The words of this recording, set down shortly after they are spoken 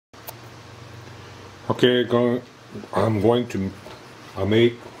Okay, I'm going to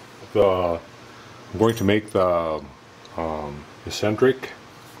make the eccentric.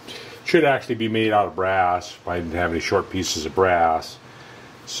 Should actually be made out of brass. I didn't have any short pieces of brass,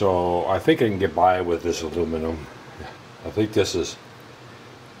 so I think I can get by with this aluminum. I think this is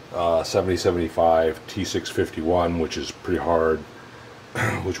 7075 T651, which is pretty hard,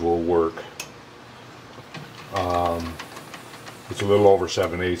 which will work. It's a little over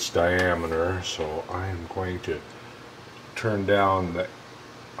 7/8 diameter, so I'm going to turn down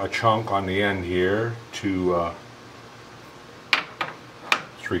a chunk on the end here to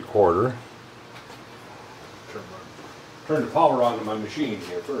 3/4. Turn the power on to my machine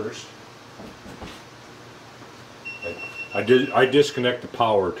here first. I disconnect the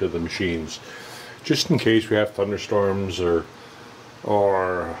power to the machines just in case we have thunderstorms or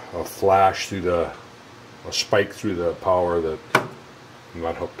a flash through a spike through the power that I'm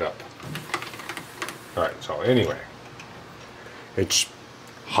not hooked up. Alright, so anyway, it's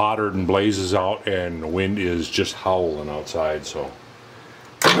hotter than blazes out and the wind is just howling outside, so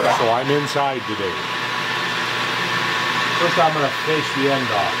I'm inside today. First I'm going to face the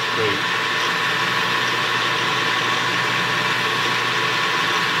end off straight.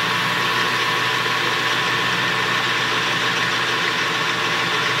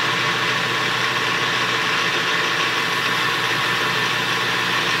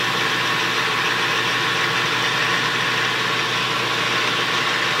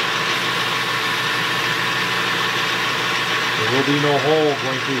 There will be no hole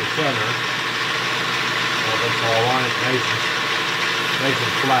going through the center. So I want it nice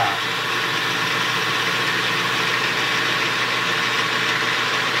and flat.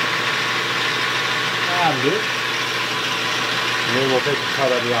 That'll do. And then we'll take a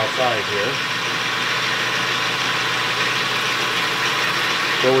cut on the outside here.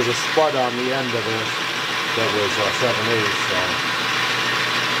 There was a spud on the end of this that was 7/8, so.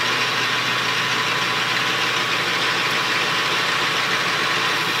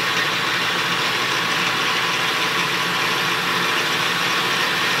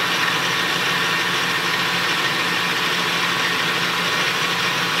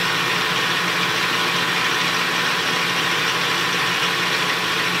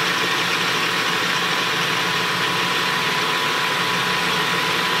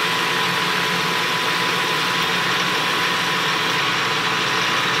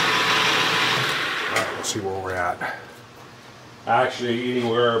 See where we're at. Actually,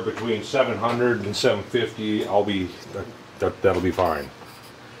 anywhere between 700 and 750, that'll be fine,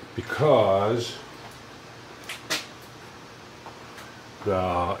 because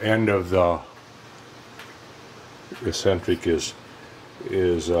the end of the eccentric is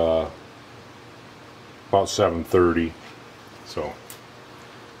about 730. So,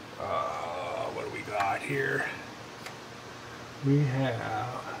 what do we got here? We have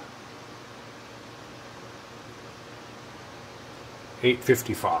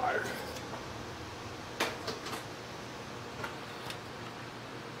 855.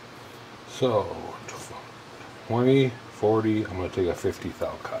 So 20, 40, I'm going to take a 50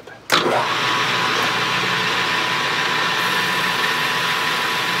 thou cut.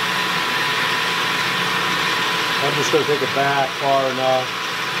 I'm just going to take it back far enough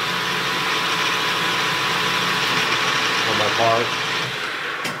for my part.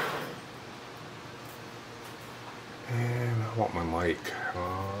 I want my mic.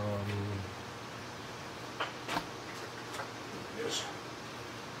 Yes.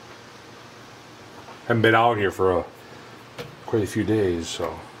 Haven't been out here for quite a few days,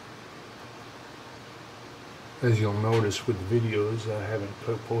 so as you'll notice with the videos, I haven't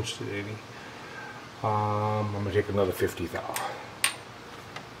posted any. I'm gonna take another 50 thou.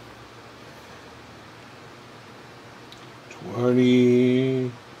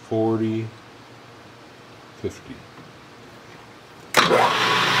 20, 40, 50.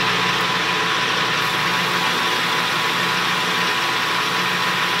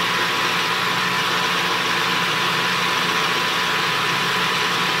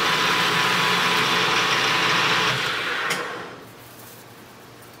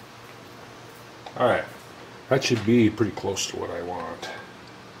 Alright, that should be pretty close to what I want.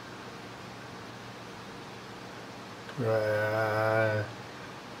 I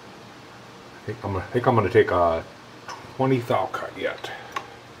think I'm gonna take a 20 thou cut yet,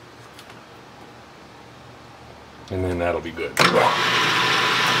 and then that'll be good.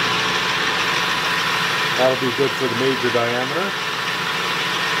 That'll be good for the major diameter.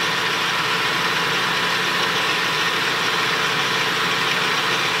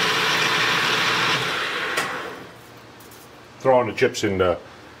 Throwing the chips into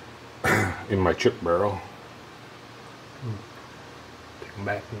in my chip barrel. Take them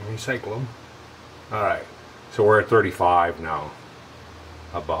back and recycle them. Alright, so we're at 35 now.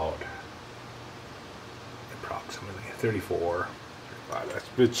 About approximately 34, 35.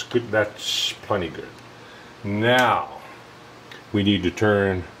 It's good. That's plenty good. Now we need to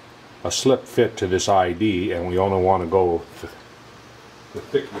turn a slip fit to this ID, and we only want to go with the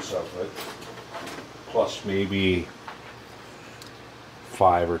thickness of it plus maybe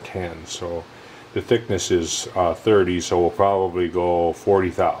 5 or 10. So the thickness is 30, so we'll probably go 40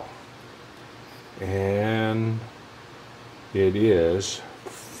 thou. And it is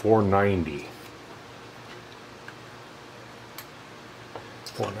 490.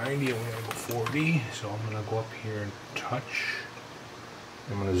 490, and we're going to go 40. So I'm going to go up here and touch.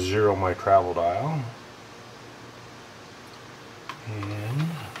 I'm going to zero my travel dial. And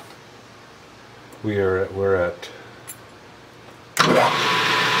we're at 20, 30.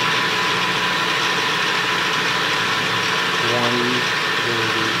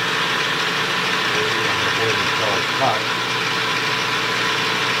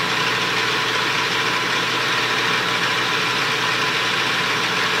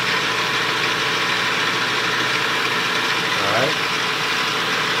 Alright.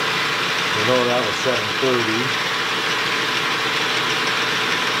 We know that was 730.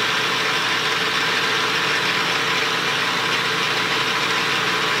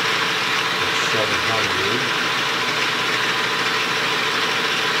 700.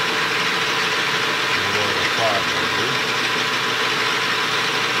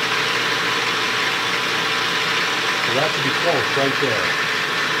 So that should be close right there.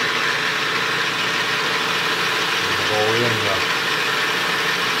 We'll go in the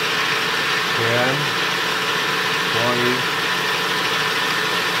 10, 20,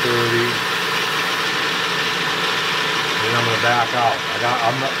 30, and I'm going to back out.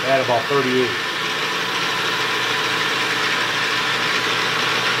 I'm at about 38.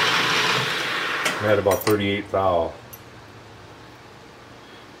 I'm at about 38 thou.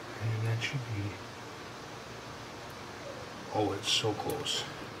 And that should be... Oh, it's so close.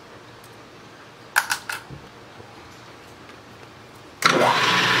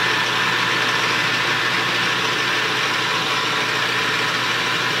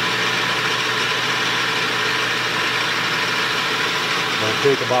 It'll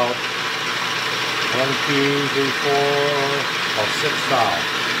take about 1, 2, 3, 4, about 6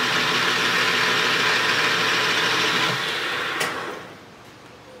 thou.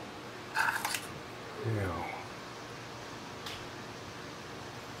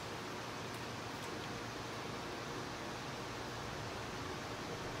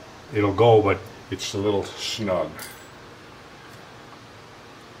 It'll go, but it's a little snug.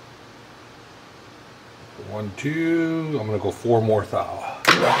 1, 2, I'm going to go 4 more thou.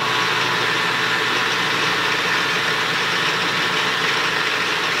 20,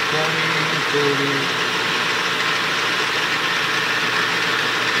 30.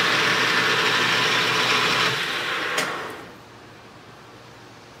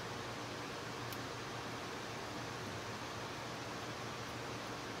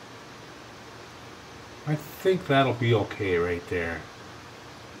 I think that'll be okay right there.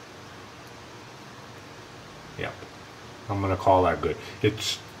 Yep. I'm going to call that good.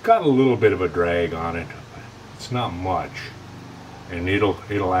 It's got a little bit of a drag on it. But it's not much. And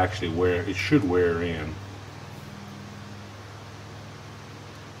it'll actually wear, it should wear in.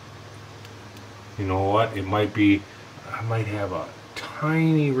 You know what? It might be, I might have a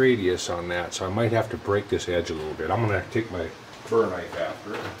tiny radius on that, so I might have to break this edge a little bit. I'm going to take my burr knife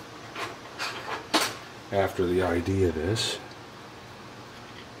after the idea of this.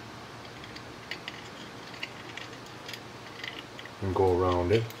 And go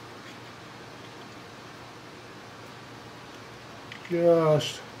around it.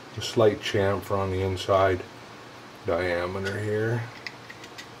 Just a slight chamfer on the inside diameter here.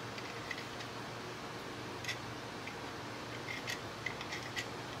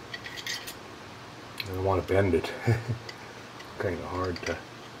 I don't want to bend it. Kind of hard to.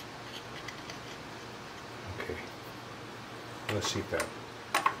 Okay. Let's see if that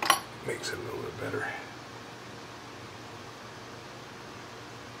makes it a little bit better.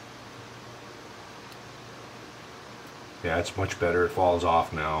 Yeah, it's much better. It falls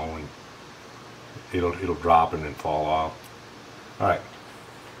off now, and it'll drop and then fall off. All right.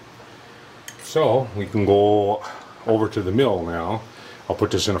 So we can go over to the mill now. I'll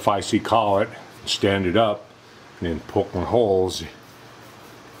put this in a 5C collet, stand it up, and then poke my holes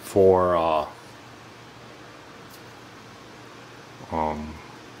for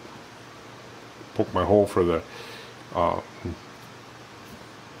poke my hole for the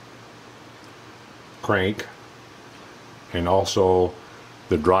crank, and also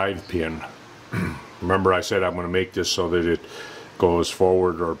the drive pin. Remember I said I'm going to make this so that it goes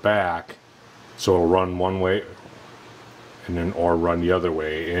forward or back, so it'll run one way and then or run the other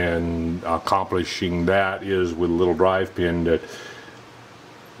way, and accomplishing that is with a little drive pin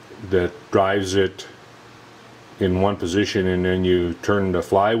that drives it in one position, and then you turn the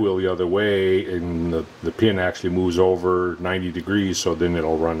flywheel the other way and the pin actually moves over 90 degrees, so then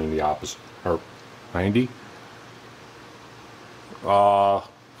it'll run in the opposite, or 90?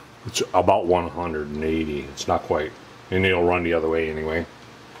 It's about 180, it's not quite, and it'll run the other way anyway.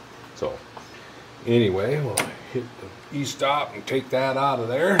 So anyway, we'll hit the e-stop and take that out of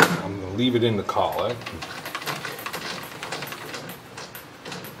there. I'm going to leave it in the collet.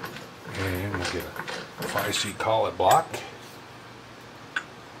 And we'll get a 5C collet block.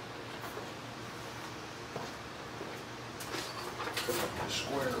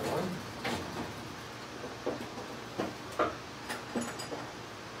 Square one.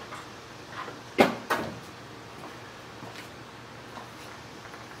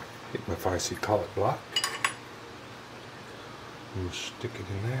 Hit my 5C collet block. We'll stick it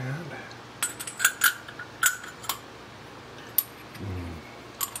in that.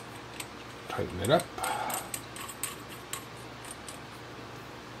 Tighten it up.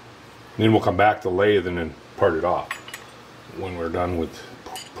 And then we'll come back to lathe and then part it off when we're done with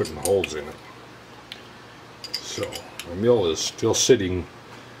putting the holes in it. So my mill is still sitting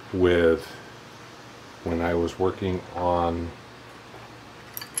with when I was working on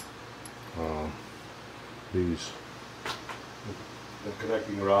these, the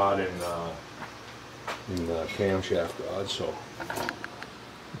connecting rod and the camshaft rod. So the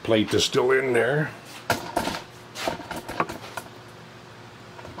plate is still in there.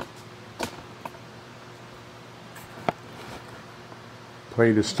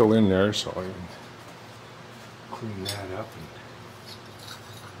 Plate is still in there, so I can clean that up and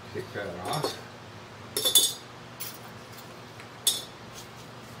take that off.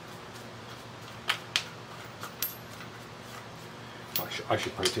 I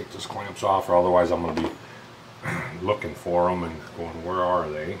should probably take those clamps off, or otherwise I'm going to be looking for them and going, where are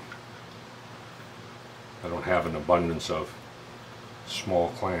they? I don't have an abundance of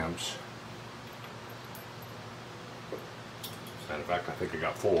small clamps. Matter of fact, I think I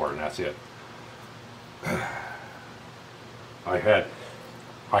got 4 and that's it. I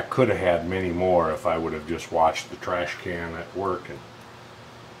could have had many more if I would have just washed the trash can at work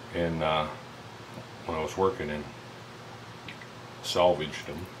and when I was working and salvaged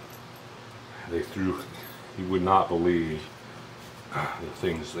them. They threw, you would not believe the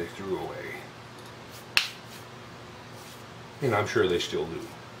things they threw away. And I'm sure they still do.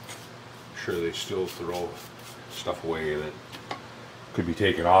 I'm sure they still throw stuff away that could be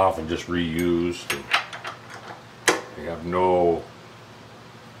taken off and just reused. And they have no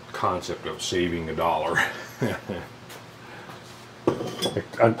concept of saving $1.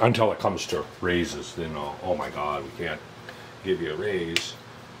 Until it comes to raises, then oh my God, we can't give you a raise.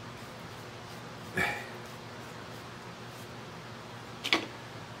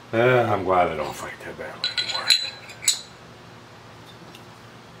 I'm glad I don't fight that battle anymore.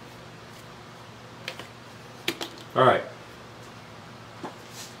 Alright.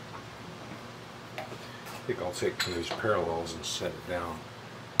 I think I'll take one of these parallels and set it down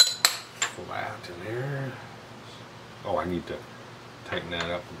flat in there. Oh, I need to tighten that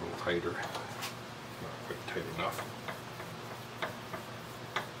up a little tighter. Not quite tight enough.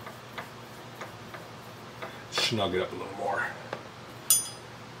 Snug it up a little more.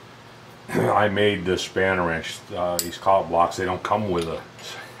 I made this spanner wrench. These collet blocks, they don't come with a,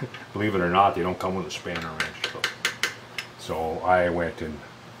 believe it or not, they don't come with a spanner wrench. So I went and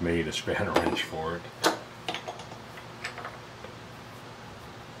made a spanner wrench for it.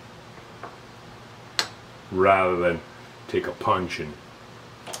 Rather than take a punch and,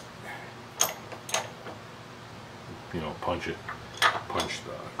 you know, punch the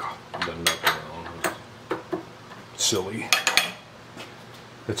nut around. Silly.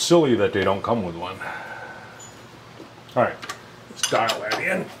 It's silly that they don't come with one. Alright, let's dial that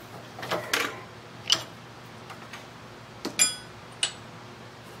in.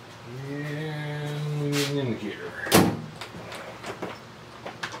 And we need an indicator.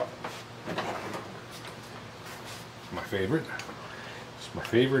 My favorite. It's my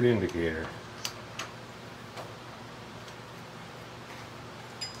favorite indicator.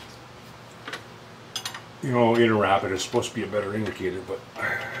 You know, Interrapid is supposed to be a better indicator, but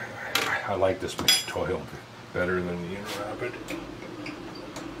I like this toil better than the Interrapid. I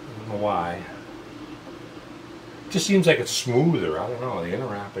don't know why. It just seems like it's smoother. I don't know. The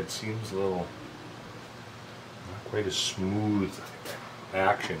Interrapid seems a little Not quite as smooth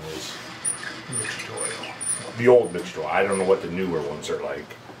action as mixed oil. The old mixed oil. I don't know what the newer ones are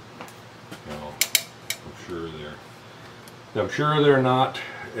like. You know, I'm sure they're not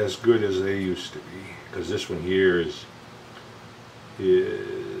as good as they used to be, because this one here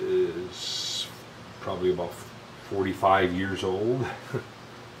is probably about 45 years old,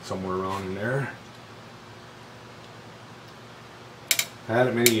 somewhere around in there. Had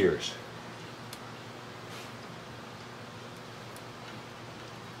it many years.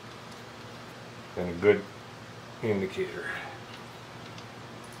 And a good indicator.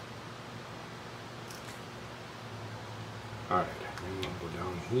 Alright, then we'll go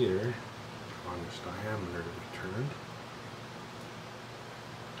down here on this diameter to be turned.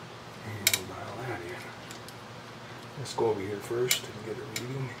 And we'll dial that in. Let's go over here first and get a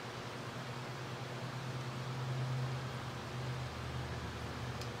reading.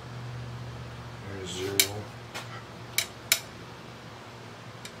 There's 0.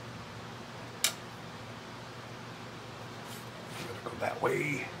 Gotta go that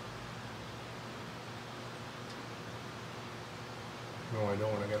way. No, I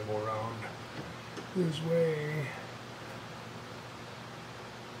don't. I gotta go around this way.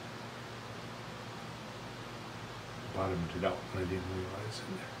 Bottomed it out and I didn't realize it.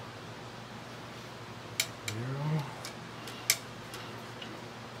 0.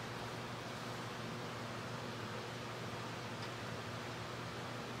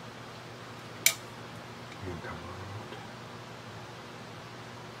 And come out.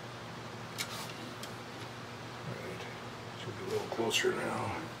 Right. Should be a little closer now.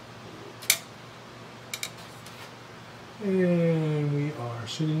 And we are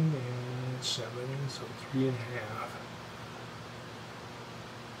sitting at 7, so 3.5.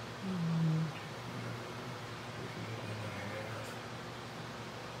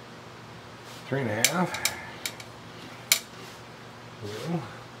 3.5. 0.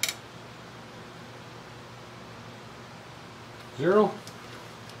 0.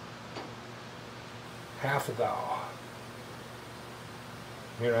 Half a thou.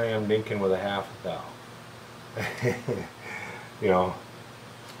 Here I am dinking with a half a thou. You know.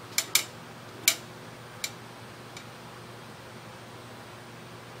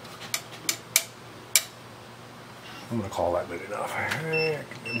 I'm going to call that good enough.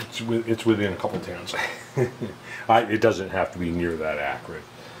 It's within a couple tenths. It doesn't have to be near that accurate.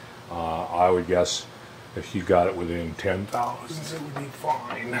 I would guess if you got it within 10 thousandths, it would be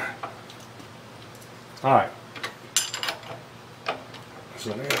fine. Alright.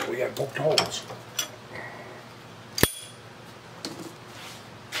 So now we got poked holes.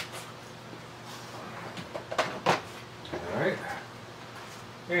 Alright.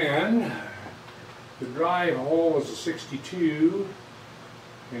 And the drive hole is a 62,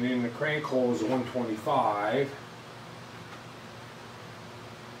 and then the crank hole is a 125.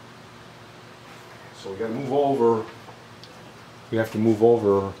 So we got to move over. We have to move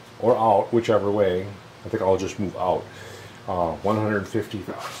over or out, whichever way. I think I'll just move out. 150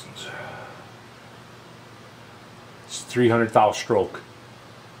 thousandths. It's 300 thou stroke.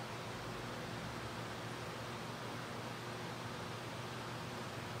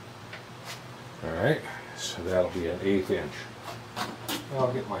 Alright, so that'll be an 1/8 inch.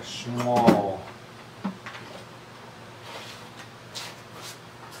 I'll get my small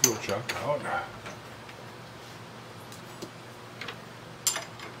fuel chuck out.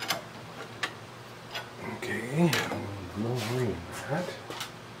 Okay, we'll ring that.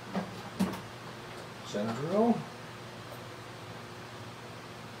 Center drill.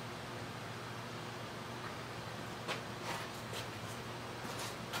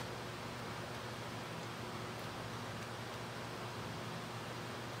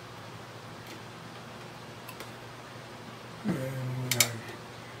 And I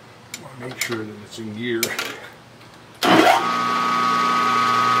want to make sure that it's in gear.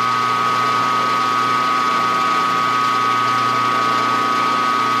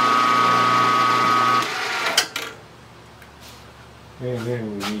 And then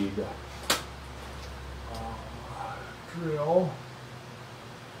we need a drill.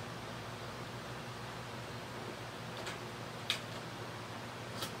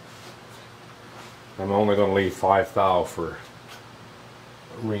 I'm only going to leave 5 thou for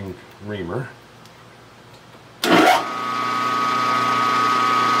reamer.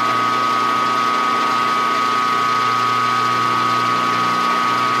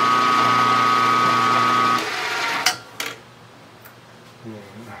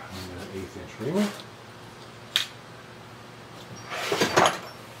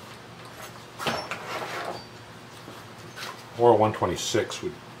 Or 126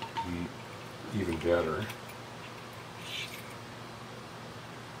 would be even better.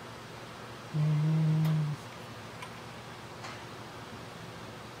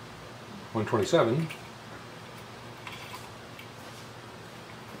 $127.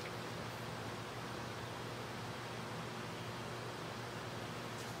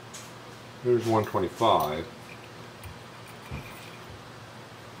 There's 125.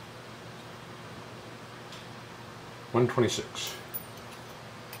 $126.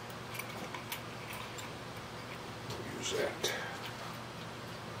 We'll use that.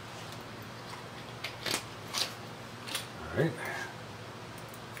 All right.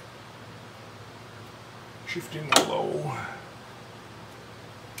 Shifting the low.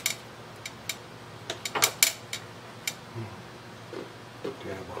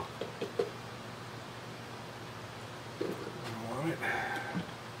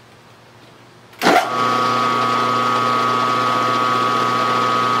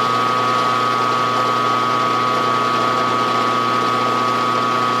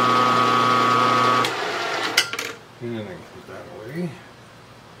 And I can put that away.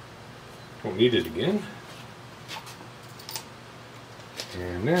 Don't need it again.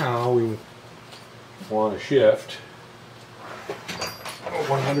 And now we want to shift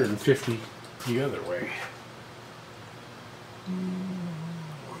 150 the other way.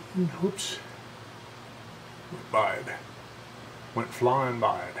 Oops. Went by it. Went flying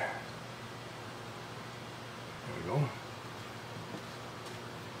by it. There we go.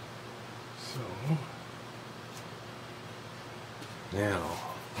 So now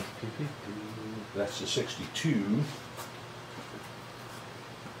that's the 62.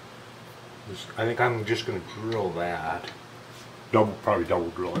 I think I'm just going to drill that. Probably double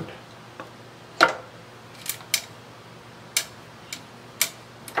drill it.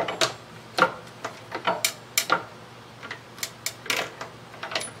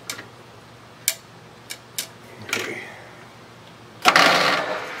 Okay.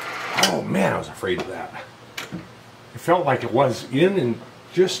 Oh man, I was afraid of that. It felt like it was in and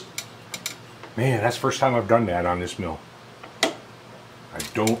just, man, that's the first time I've done that on this mill. I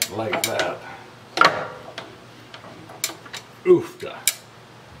don't like that. Oofda.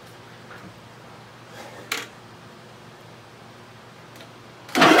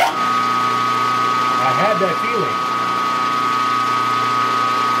 I had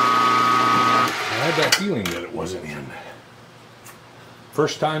that feeling that it wasn't in.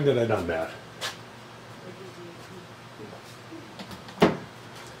 First time that I done that.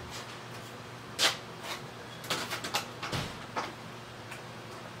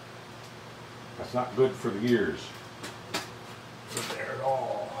 That's not good for the gears. Not there at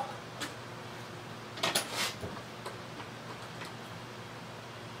all.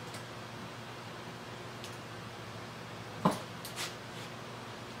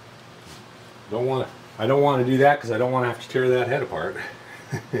 I don't want to do that because I don't want to have to tear that head apart.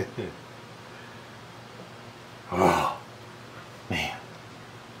 Oh, man.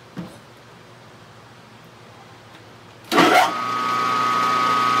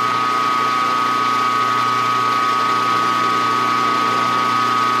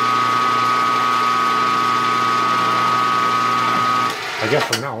 I guess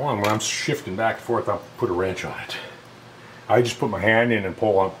from now on, when I'm shifting back and forth, I'll put a wrench on it. I just put my hand in and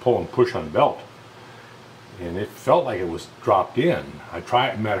pull and push on the belt. And it felt like it was dropped in.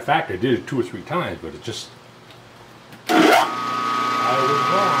 Matter of fact, I did it 2 or 3 times, but it just, I was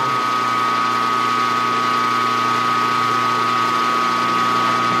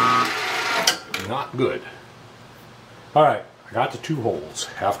wrong. Not good. All right, I got the 2 holes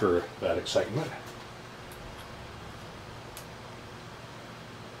after that excitement.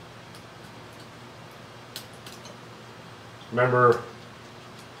 Remember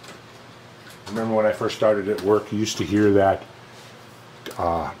when I first started at work, you used to hear that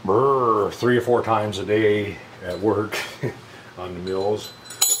brrr 3 or 4 times a day at work on the mills,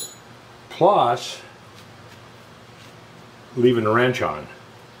 plus leaving the wrench on.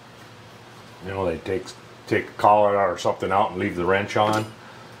 You know, they take a collar out or something out and leave the wrench on,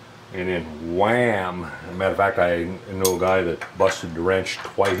 and then wham. As a matter of fact, I know a guy that busted the wrench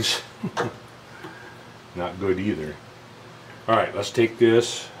twice. Not good either. Alright, let's take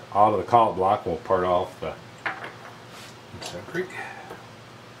this out of the collet block. We'll part off the eccentric.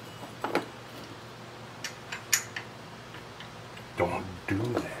 Don't do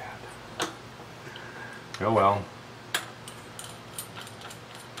that. Oh well.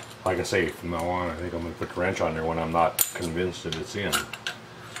 Like I say, from now on, I think I'm going to put the wrench on there when I'm not convinced that it's in.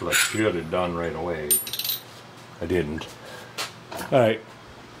 That's what I should have done right away. I didn't. Alright.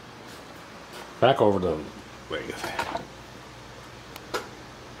 Back over the lathe.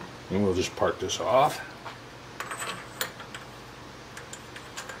 And we'll just part this off.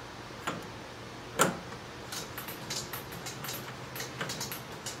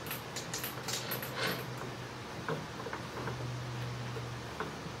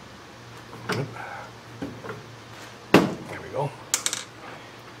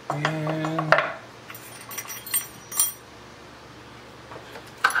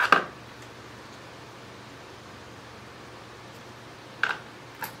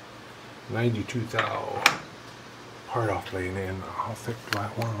 92 thou part off laying in. How thick do I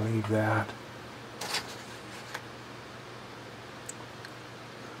want to leave that?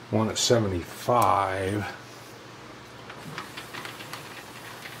 One at 75.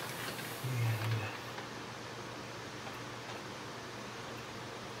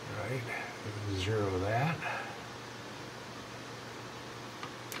 Right, zero that.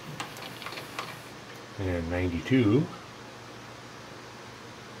 And 92.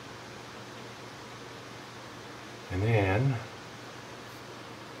 And then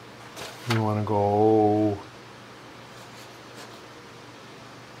you want to go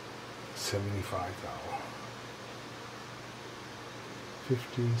 75 thou.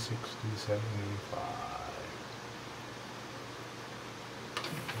 50, 60, 75.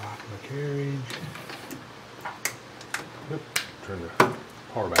 Lock the carriage. Oop, turn the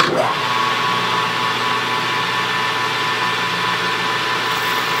power back on.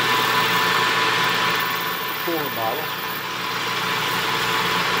 Bottle.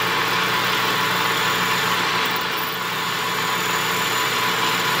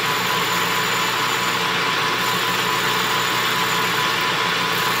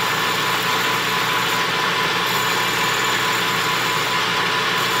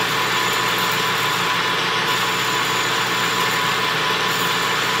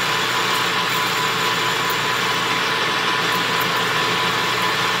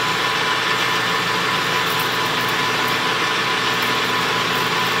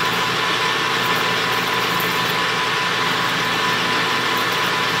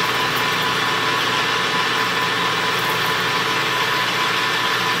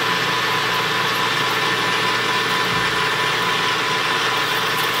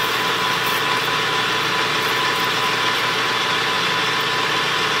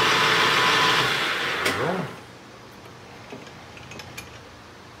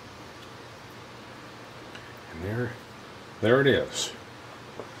 There it is.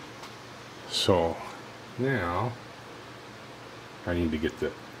 So now I need to get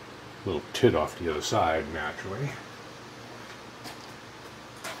the little tit off the other side naturally.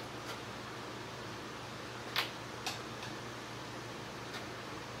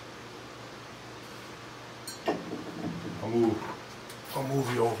 I'll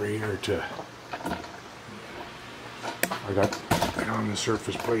move you over here to, I got on the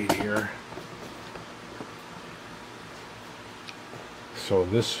surface plate here. So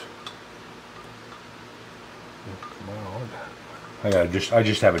this will come out. I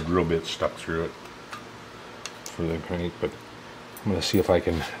just have a drill bit stuck through it for the crank, but I'm going to see if I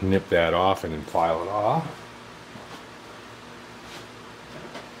can nip that off and then file it off.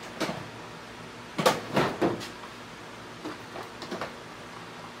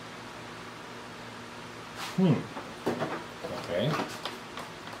 Okay.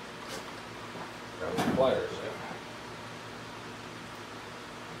 Got the pliers in.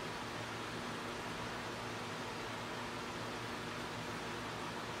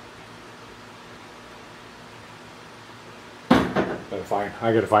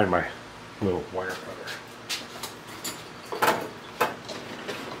 I gotta find my little wire cutter.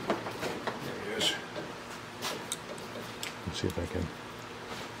 There it is. Let's see if I can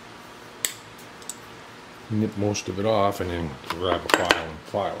nip most of it off and then grab a file and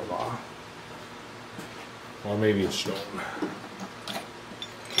file it off. Or maybe a stone.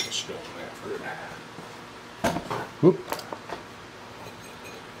 A stone after it. Whoop.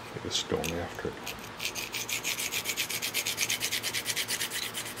 Get a stone after it.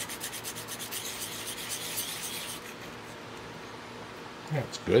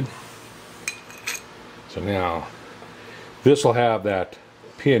 That's good. So now this will have that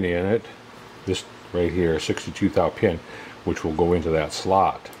pin in it, this right here, 62 thou pin, which will go into that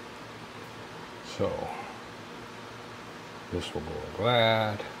slot. So this will go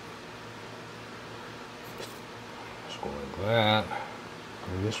like that, this will go like that,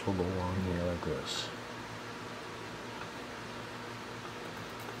 and this will go along here like this.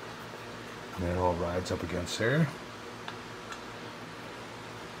 And then it all rides up against there.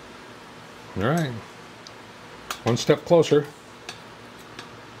 All right, one step closer.